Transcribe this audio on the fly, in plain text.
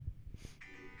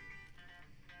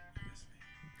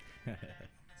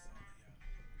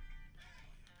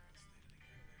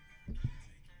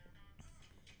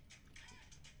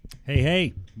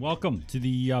Hey, welcome to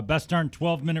the Best Darn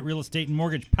 12-Minute Real Estate and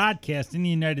Mortgage Podcast in the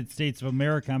United States of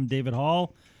America. I'm David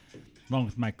Hall, along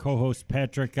with my co-host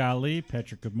Patrick Ali.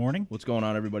 Patrick, good morning. What's going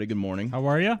on, everybody? Good morning. How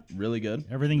are you? Really good.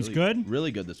 Everything's good?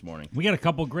 Really good this morning. We got a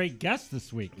couple great guests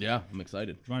this week. Yeah, I'm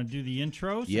excited. You want to do the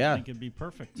intros? Yeah. I think it'd be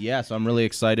perfect. Yeah, so I'm really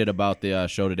excited about the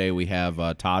show today. We have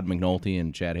Todd McNulty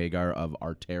and Chad Hagar of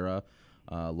Arterra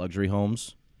Luxury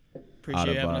Homes.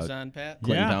 Appreciate having us on, Pat.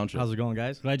 Clinton Yeah. Township. How's it going,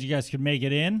 guys? Glad you guys could make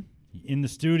it in the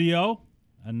studio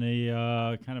on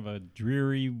a kind of a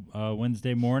dreary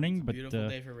Wednesday morning. But Beautiful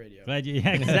day for radio. Glad you,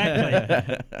 yeah,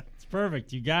 exactly. It's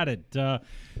perfect. You got it.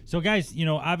 So, guys,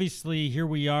 obviously here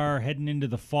we are heading into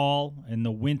the fall and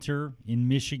the winter in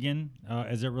Michigan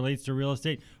as it relates to real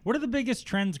estate. What are the biggest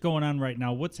trends going on right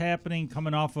now? What's happening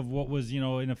coming off of what was,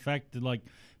 in effect, like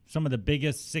some of the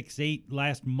biggest 6-8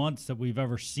 last months that we've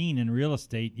ever seen in real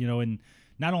estate, in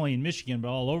not only in Michigan, but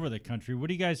all over the country. What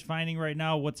are you guys finding right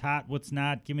now? What's hot? What's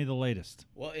not? Give me the latest.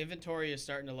 Well, inventory is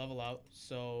starting to level out.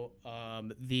 So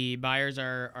the buyers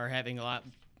are having a lot,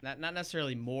 not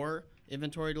necessarily more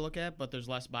inventory to look at, but there's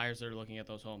less buyers that are looking at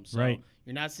those homes. So Right.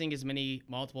 You're not seeing as many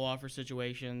multiple offer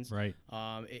situations. Right.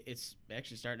 It's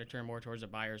actually starting to turn more towards a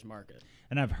buyer's market.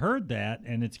 And I've heard that,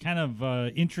 and it's kind of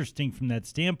interesting from that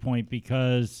standpoint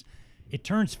because it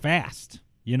turns fast.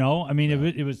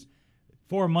 It was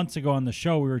 4 months ago on the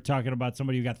show, we were talking about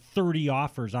somebody who got 30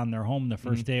 offers on their home the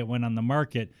first day it went on the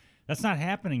market. That's not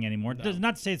happening anymore. No. Does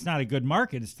not say it's not a good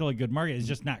market. It's still a good market. It's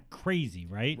just not crazy,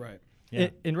 right? Right.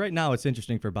 Yeah. And right now it's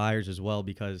interesting for buyers as well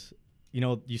because,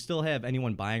 you still have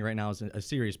anyone buying right now as a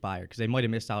serious buyer because they might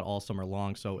have missed out all summer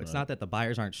long. So it's not that the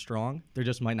buyers aren't strong. There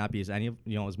just might not be as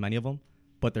many of them,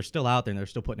 but they're still out there and they're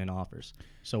still putting in offers.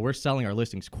 So we're selling our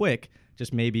listings quick,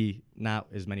 just maybe not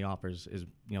as many offers as,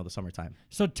 the summertime.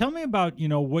 So tell me about,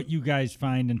 what you guys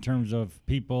find in terms of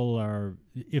people are,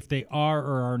 if they are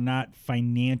or are not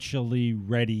financially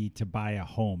ready to buy a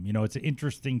home. It's an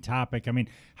interesting topic.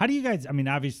 How do you guys,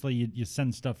 obviously you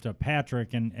send stuff to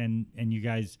Patrick and you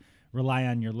guys rely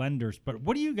on your lenders, but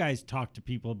what do you guys talk to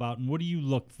people about and what do you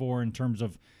look for in terms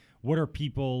of what are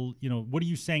people, what are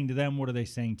you saying to them? What are they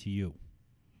saying to you?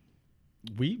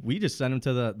 We just send them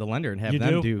to the lender and have You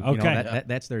them do? do. Okay.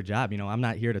 That's their job. I'm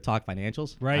not here to talk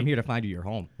financials. Right. I'm here to find you your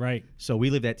home. Right. So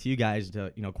we leave that to you guys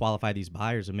to qualify these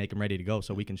buyers and make them ready to go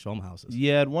so we can show them houses.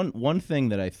 Yeah, one thing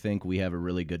that I think we have a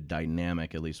really good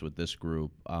dynamic, at least with this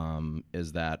group,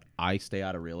 is that I stay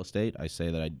out of real estate. I say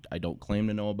that I don't claim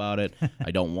to know about it. I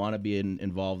don't want to be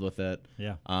involved with it.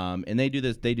 Yeah. And they do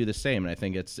this. They do the same. And I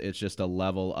think it's just a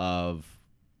level of.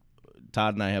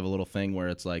 Todd and I have a little thing where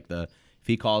it's like if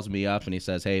he calls me up and he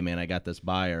says, "Hey, man, I got this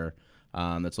buyer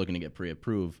that's looking to get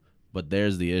pre-approved, but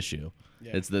there's the issue."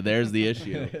 Yeah. There's the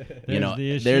issue.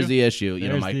 There's the issue.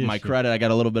 My credit. I got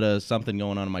a little bit of something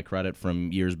going on in my credit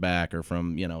from years back or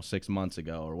from 6 months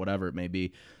ago or whatever it may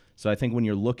be. So I think when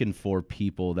you're looking for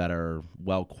people that are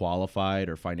well qualified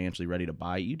or financially ready to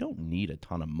buy, you don't need a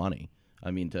ton of money.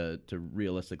 To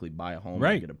realistically buy a home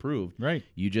and get approved, right?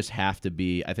 You just have to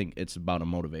be. I think it's about a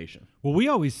motivation. Well, we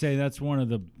always say that's one of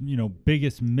the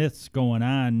biggest myths going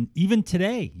on, even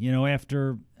today.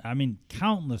 After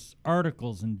countless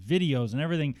articles and videos and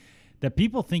everything, that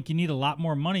people think you need a lot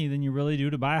more money than you really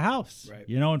do to buy a house. Right.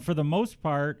 And for the most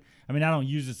part, I don't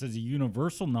use this as a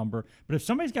universal number, but if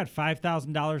somebody's got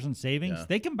 $5,000 in savings,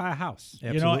 they can buy a house.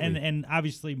 Absolutely. And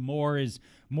obviously more is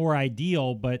more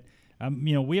ideal, but.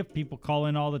 We have people call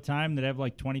in all the time that have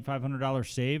like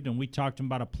 $2,500 saved, and we talk to them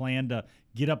about a plan to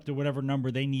get up to whatever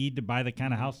number they need to buy the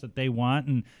kind of house that they want.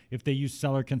 And if they use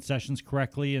seller concessions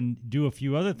correctly and do a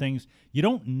few other things, you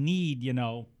don't need,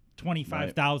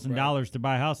 $25,000 to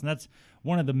buy a house. And that's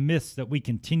one of the myths that we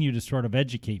continue to sort of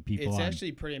educate people on. It's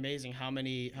actually pretty amazing how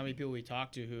many people we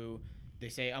talk to who they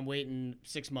say, "I'm waiting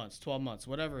 6 months, 12 months,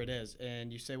 whatever it is."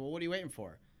 And you say, "Well, what are you waiting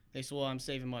for?" They say, "Well, I'm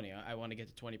saving money. I want to get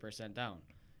to 20% down."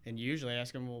 And you usually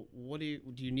ask them, "Well, what do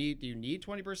you need? Do you need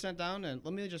 20% down?" And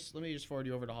let me just forward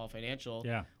you over to Hall Financial.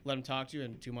 Yeah. Let them talk to you,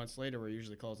 and 2 months later, we're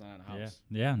usually closing on a house.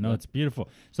 Yeah. No, it's beautiful.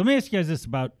 So let me ask you guys this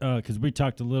about because we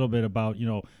talked a little bit about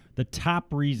the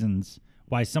top reasons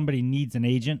why somebody needs an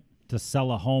agent to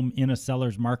sell a home in a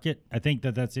seller's market. I think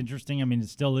that's interesting. It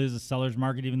still is a seller's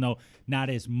market, even though not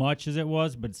as much as it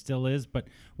was, but it still is. But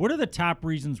what are the top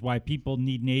reasons why people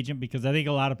need an agent? Because I think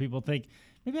a lot of people think,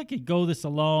 maybe I could go this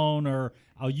alone, or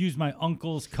I'll use my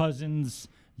uncle's, cousin's,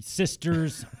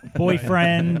 sister's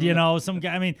boyfriend, some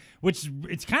guy. Which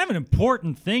it's kind of an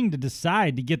important thing to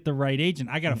decide to get the right agent.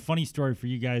 I got a funny story for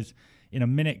you guys in a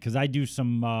minute because I do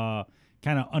some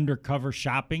kind of undercover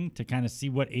shopping to kind of see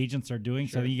what agents are doing.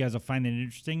 So I Sure. think you guys will find it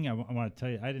interesting. I want to tell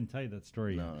you, I didn't tell you that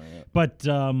story yet. No, not yet. But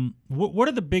what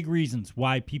are the big reasons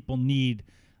why people need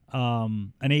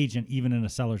an agent, even in a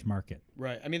seller's market?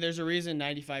 Right. I mean, there's a reason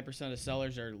 95% of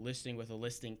sellers are listing with a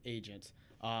listing agent.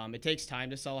 It takes time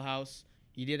to sell a house.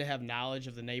 You need to have knowledge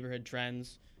of the neighborhood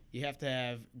trends. You have to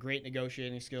have great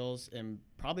negotiating skills, and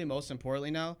probably most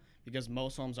importantly now, because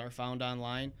most homes are found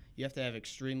online, you have to have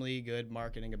extremely good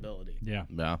marketing ability. Yeah.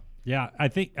 Yeah. Yeah, I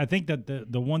think that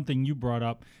the one thing you brought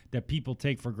up that people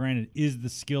take for granted is the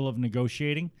skill of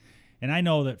negotiating. And I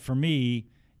know that for me,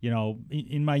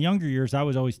 in my younger years, I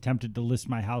was always tempted to list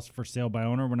my house for sale by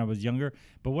owner when I was younger.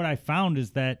 But what I found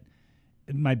is that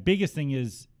my biggest thing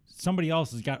is somebody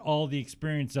else has got all the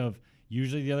experience of,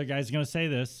 usually the other guy's going to say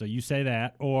this, so you say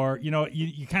that, or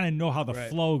you kind of know how the Right.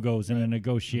 flow goes in a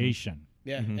negotiation.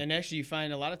 Yeah, and actually you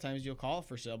find a lot of times you'll call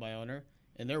for sale by owner,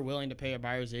 and they're willing to pay a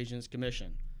buyer's agent's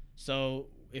commission. So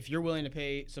if you're willing to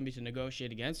pay somebody to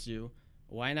negotiate against you,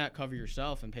 why not cover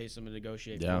yourself and pay someone to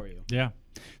negotiate Yeah. for you? Yeah.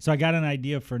 So I got an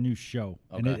idea for a new show.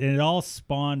 And, Okay. it all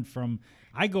spawned from,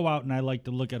 I go out and I like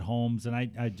to look at homes, and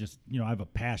I just, I have a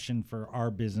passion for our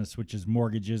business, which is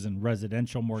mortgages and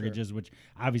residential mortgages, which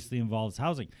obviously involves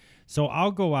housing. So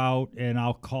I'll go out and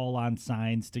I'll call on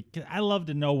signs I love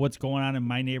to know what's going on in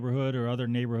my neighborhood or other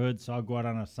neighborhoods. So I'll go out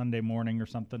on a Sunday morning or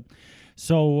something.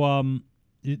 So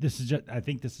I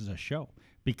think this is a show,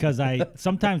 because I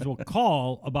sometimes will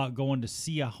call about going to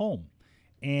see a home.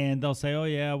 And they'll say, "Oh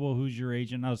yeah, well, who's your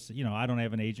agent?" I don't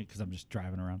have an agent because I'm just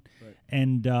driving around. Right.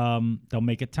 And they'll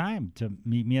make a time to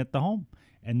meet me at the home,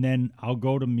 and then I'll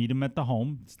go to meet them at the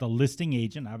home. It's the listing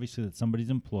agent, obviously, that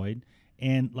somebody's employed.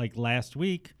 And like last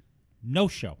week, no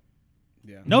show,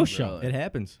 Yeah. no show. Really? It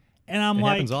happens. And I'm It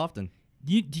like, happens often.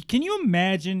 can you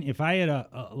imagine if I had a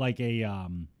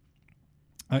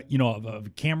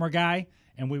camera guy,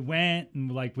 and we went and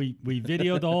we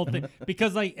videoed the whole thing,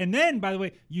 because and then, by the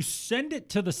way, you send it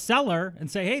to the seller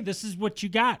and say, hey, this is what you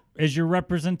got as your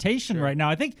representation right now.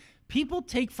 I think people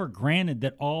take for granted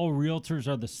that all realtors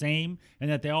are the same and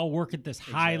that they all work at this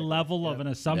high level of an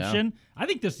assumption. I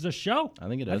think this is a show. I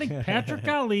think it I is. think Patrick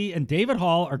Ali and David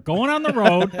Hall are going on the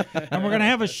road, and we're going to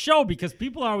have a show, because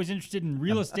people are always interested in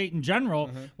real estate in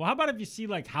general. Well, how about if you see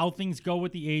how things go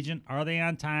with the agent? Are they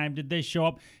on time? Did they show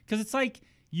up? Because it's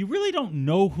you really don't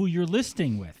know who you're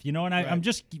listing with, and I'm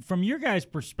just, from your guys'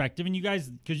 perspective, and you guys,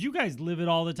 because you guys live it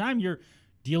all the time, you're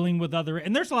dealing with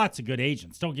and there's lots of good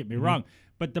agents, don't get me wrong,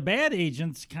 but the bad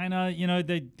agents kind of,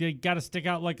 they got to stick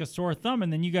out like a sore thumb,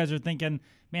 and then you guys are thinking,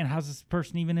 man, how's this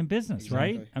person even in business,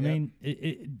 right? I mean,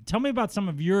 tell me about some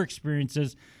of your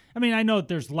experiences. I mean, I know that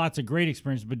there's lots of great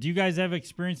experiences, but do you guys have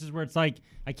experiences where it's I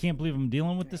can't believe I'm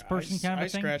dealing with this person kind of I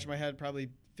thing? scratch my head probably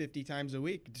 50 times a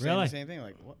week saying Really? the same thing.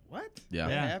 Like, what? Yeah.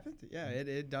 That Yeah. happened? Yeah,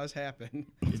 it does happen.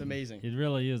 It's amazing. It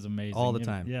really is amazing. All the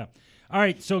time. Yeah. All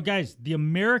right. So, guys, the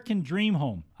American Dream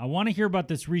Home. I want to hear about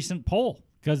this recent poll,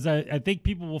 because I think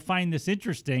people will find this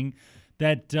interesting,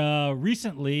 that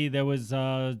recently there was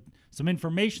some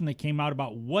information that came out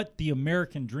about what the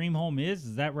American Dream Home is.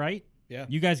 Is that right? Yeah.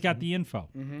 You guys got the info.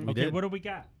 Mhm. Okay. did. What do we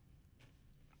got?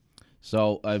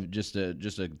 So just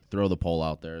to throw the poll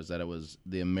out there, is that it was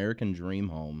the American Dream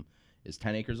Home is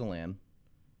 10 acres of land,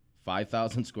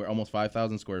 almost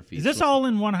 5,000 square feet. Is this So all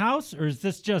in one house, or is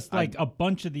this just a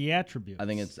bunch of the attributes? I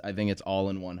think it's all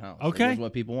in one house. Okay. Here's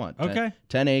what people want. Okay.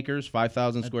 10 acres,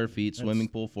 5,000 square feet, that's- swimming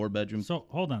pool, 4 bedrooms. So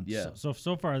hold on. Yeah. So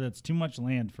far that's too much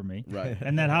land for me. Right.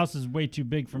 And that house is way too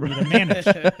big for me to manage.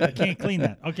 I can't clean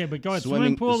that. Okay, but go ahead.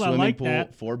 Swimming pool. I like pool,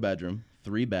 that. 4 bedroom,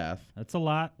 3 bath, That's a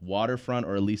lot. waterfront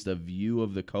or at least a view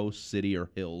of the coast, city, or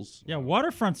hills. Yeah,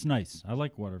 waterfront's nice. I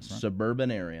like waterfront.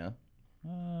 Suburban area,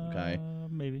 okay.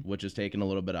 Maybe. which is taken a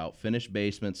little bit out. Finished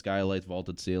basement, skylights,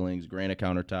 vaulted ceilings, granite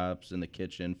countertops in the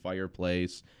kitchen,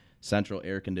 fireplace, central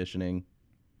air conditioning.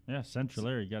 Yeah, central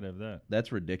area. You got to have that.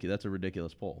 That's ridiculous. That's a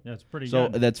ridiculous poll. Yeah, it's pretty So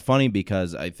good. that's funny,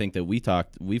 because I think that we've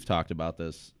talked about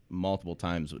this multiple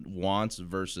times, wants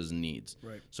versus needs.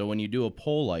 Right. So when you do a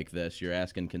poll like this, you're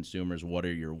asking consumers, what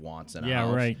are your wants in a Yeah,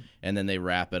 house? right. And then they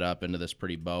wrap it up into this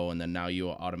pretty bow, and then now you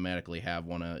automatically have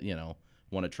one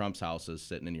of Trump's houses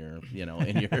sitting in your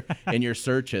in your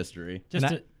search history. Just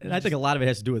And I think a lot of it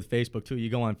has to do with Facebook too. You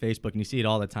go on Facebook and you see it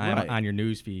all the time Right. on your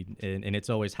news feed, and it's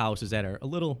always houses that are a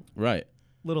little Right.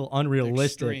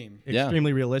 unrealistic, Extreme. Yeah.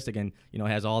 extremely realistic, and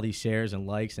has all these shares and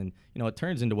likes, and it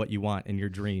turns into what you want in your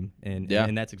dream, and Yeah.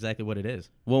 and that's exactly what it is.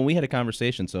 Well, we had a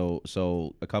conversation. So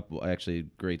a couple, actually,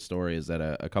 great story is that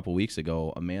a couple weeks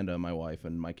ago, Amanda, my wife,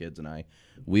 and my kids and I,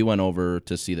 we went over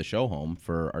to see the show home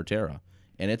for Artera,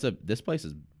 and this place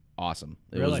is awesome.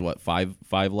 It was Really? what five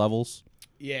levels.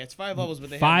 Yeah, it's 5 levels, but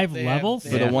they Five have, levels?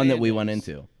 they For the have one that we went landings.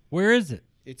 into. Where is it?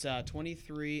 It's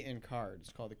 23 in Card.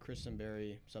 It's called the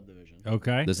Christenberry subdivision.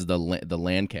 Okay. This is the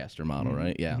Lancaster model,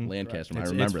 right? Yeah, Lancaster. I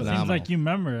It's remember that. Seems phenomenal. like you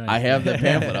remember. I have the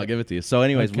pamphlet. I'll give it to you. So,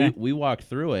 anyways, Okay. we walked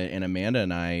through it, and Amanda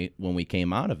and I, when we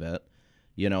came out of it,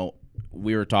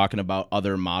 we were talking about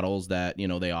other models that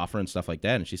they offer and stuff like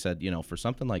that, and she said, for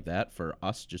something like that, for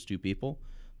us, just two people,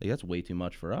 like that's way too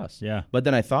much for us. Yeah. But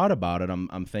then I thought about it.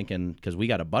 I'm thinking because we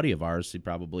got a buddy of ours. He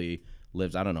probably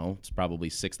lives. I don't know. It's probably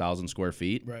 6,000 square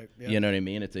feet. Right, yeah. You know what I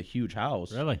mean? It's a huge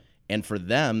house. Really? And for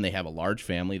them, they have a large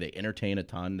family. They entertain a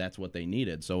ton. That's what they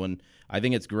needed. So I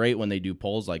think it's great when they do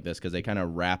polls like this because they kind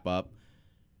of wrap up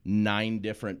 9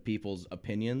 different people's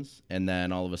opinions, and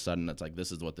then all of a sudden it's like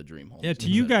this is what the dream home. Yeah, is to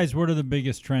you considered. guys, what are the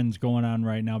biggest trends going on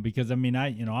right now? Because I mean,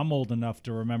 I'm old enough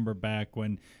to remember back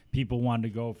when people wanted to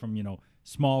go from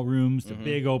small rooms to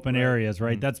big open areas,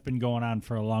 right? That's been going on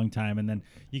for a long time. And then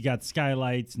you got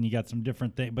skylights and you got some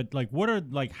different things. But like, what are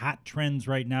like hot trends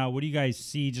right now? What do you guys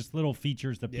see? Just little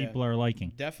features that Yeah. people are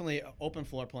liking. Definitely open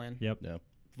floor plan. Yep. Yeah.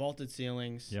 Vaulted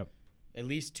ceilings. Yep. At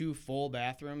least 2 full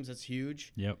bathrooms. That's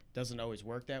huge. Yep. Doesn't always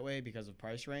work that way because of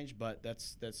price range, but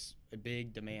that's a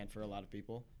big demand for a lot of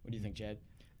people. What do you think, Chad?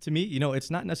 To me, it's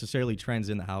not necessarily trends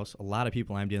in the house. A lot of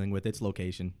people I'm dealing with, it's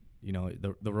location.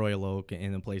 The Royal Oak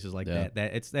and the places like Yeah.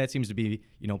 that seems to be,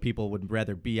 people would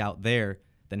rather be out there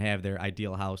than have their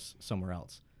ideal house somewhere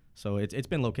else. So it's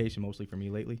been location mostly for me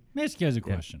lately. Let me ask you guys a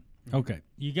question. Okay,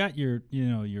 you got your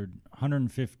your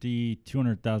 $150,000,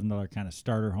 $200,000 kind of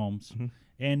starter homes,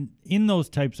 and in those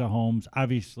types of homes,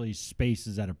 obviously space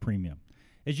is at a premium.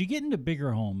 As you get into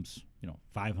bigger homes,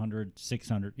 500,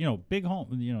 600, big home,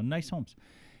 nice homes.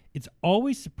 It's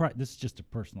always surprising. This is just a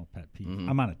personal pet peeve.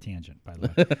 I'm on a tangent, by the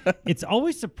way. It's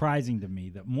always surprising to me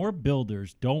that more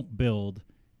builders don't build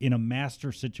in a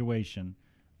master situation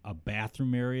a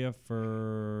bathroom area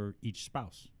for each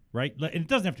spouse, right? It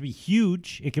doesn't have to be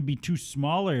huge. It could be 2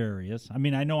 smaller areas. I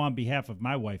mean, I know on behalf of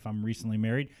my wife, I'm recently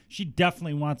married. She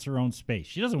definitely wants her own space.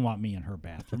 She doesn't want me in her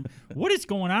bathroom. What is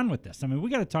going on with this? I mean, we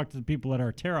got to talk to the people at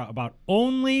Arterra about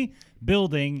only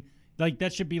building, like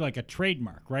that should be like a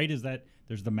trademark, right? Is that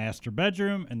there's the master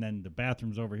bedroom and then the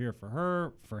bathroom's over here for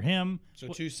her, for him. So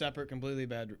 2 separate, completely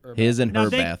His and Now her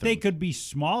they bathroom. could be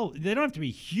small. They don't have to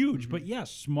be huge, but yes,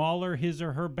 smaller his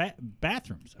or her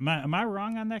bathrooms. Am I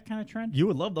wrong on that kind of trend? You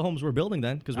would love the homes we're building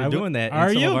then, because I we're would- doing that Are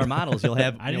in some you? of our models. You'll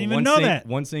have I didn't even one know sink, that.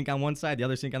 one sink on one side, the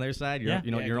other sink on the other side. Your, Yeah.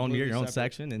 Yeah, your own completely own separate.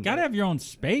 section. And Got to have your own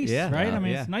space, Yeah. right? I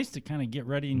mean, Yeah. it's nice to kind of get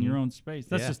ready in your own space.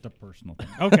 That's Yeah. just a personal thing.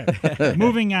 Okay,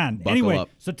 moving on. Buckle Anyway, up.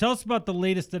 so tell us about the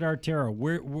latest at Arterra.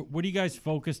 What are you guys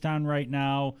focused on right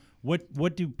now?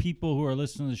 What do people who are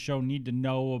listening to the show need to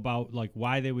know about, like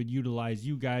why they would utilize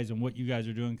you guys and what you guys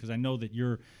are doing? Because I know that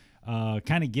you're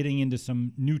kind of getting into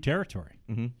some new territory.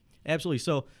 Absolutely.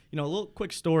 So, a little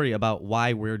quick story about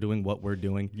why we're doing what we're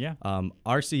doing. Yeah.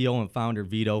 Our CEO and founder,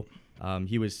 Vito,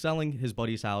 he was selling his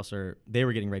buddy's house, or they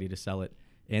were getting ready to sell it,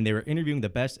 and they were interviewing the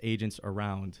best agents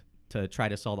around to try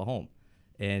to sell the home.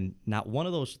 And not one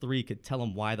of those 3 could tell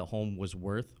him why the home was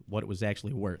worth what it was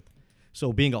actually worth.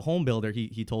 So being a home builder,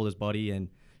 he told his buddy, and,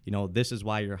 this is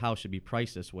why your house should be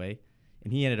priced this way.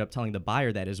 And he ended up telling the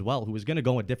buyer that as well, who was going to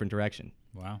go a different direction.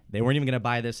 Wow. They weren't even going to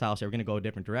buy this house. They were going to go a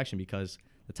different direction because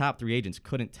the top 3 agents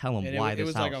couldn't tell him And why it this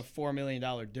was house. like a $4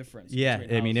 million difference. Yeah,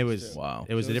 between I mean, it houses, was too. Wow.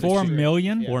 It was So the it's difference. 4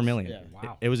 million? Yes, 4 million. yeah.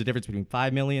 Wow. It was a difference between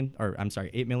 8 million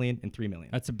and 3 million.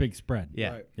 That's a big spread.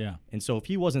 Yeah. Right. Yeah. And so if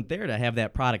he wasn't there to have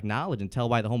that product knowledge and tell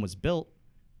why the home was built,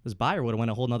 this buyer would have went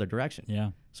a whole nother direction.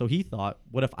 Yeah. So he thought,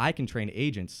 what if I can train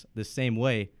agents the same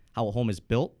way how a home is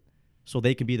built so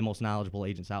they can be the most knowledgeable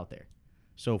agents out there?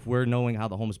 So if we're knowing how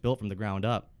the home is built from the ground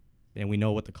up and we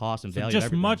know what the cost and So value of just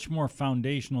everything, much more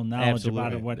foundational knowledge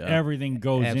about it, Absolutely. what Yeah. everything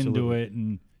goes into Absolutely. it,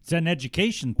 and it's an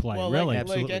education play, Well, really. like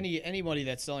Absolutely. anybody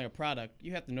that's selling a product,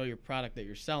 you have to know your product that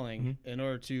you're selling in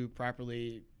order to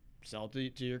properly sell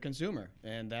to your consumer,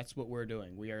 and that's what we're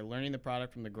doing. We are learning the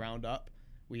product from the ground up.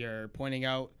 We are pointing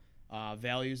out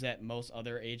values that most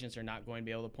other agents are not going to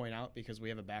be able to point out because we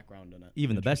have a background in it.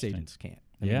 even the best Interesting. agents can't.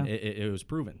 Yeah. It was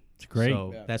proven. It's great.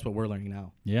 So Yeah. that's what we're learning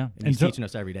now. Yeah. And he's teaching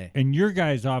us every day. And your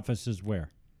guys' office is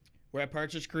where? We're at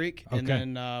Partridge Creek, and Okay.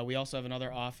 then we also have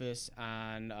another office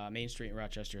on Main Street in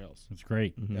Rochester Hills. That's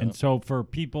great. Mm-hmm. And so for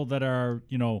people that are,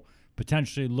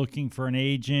 potentially looking for an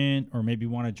agent or maybe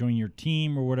want to join your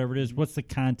team or whatever it is, what's the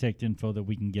contact info that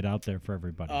we can get out there for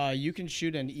everybody? You can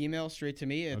shoot an email straight to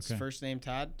me. It's Okay. first name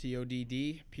Todd, Todd,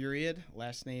 period,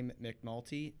 last name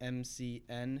McNulty,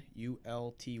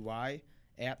 McNulty,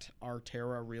 at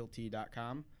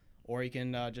arterrarealty.com. Or you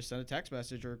can just send a text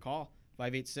message or call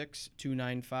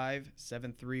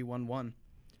 586-295-7311.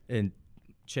 And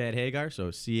Chad Hagar,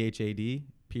 so CHAD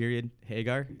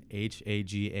Hagar,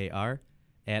 HAGAR,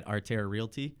 at Arterra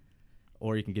Realty.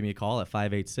 Or you can give me a call at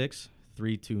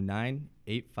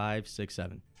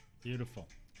 586-329-8567. Beautiful.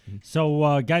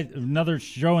 So, guys, another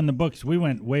show in the books. We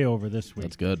went way over this week.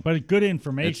 That's good. But good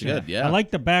information. It's good, yeah. I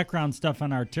like the background stuff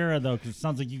on Arterra, though, because it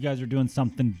sounds like you guys are doing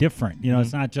something different. You know,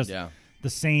 it's not just the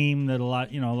same that a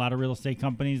lot of real estate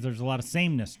companies, there's a lot of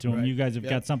sameness to them. Right. You guys have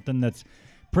got something that's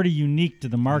pretty unique to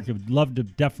the market. Would love to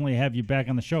definitely have you back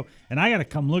on the show. And I got to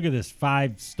come look at this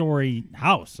 5-story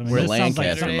house. I mean, We're this sounds like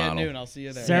Lancaster Saturday at model. noon. I'll see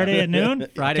you there. Saturday at noon?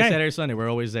 Friday, Okay. Saturday, Sunday, we're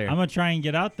always there. I'm going to try and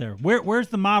get out there. Where's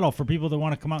the model for people that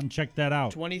want to come out and check that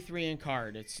out? 23 in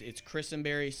Card. It's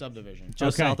Christenberry subdivision.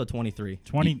 Just Okay. south of 23.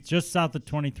 20, just south of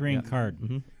 23 in Card.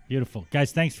 Beautiful.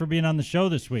 Guys, thanks for being on the show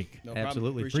this week. No problem.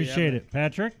 Absolutely. Appreciate it.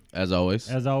 Patrick, As always.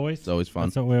 as always. It's always fun.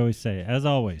 That's what we always say. As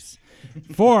always.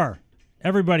 For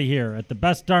everybody here at the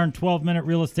best darn 12-minute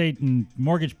real estate and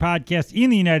mortgage podcast in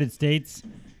the United States,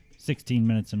 16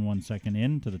 minutes and 1 second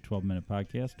into the 12-minute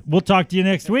podcast. We'll talk to you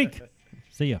next week.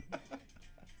 See ya.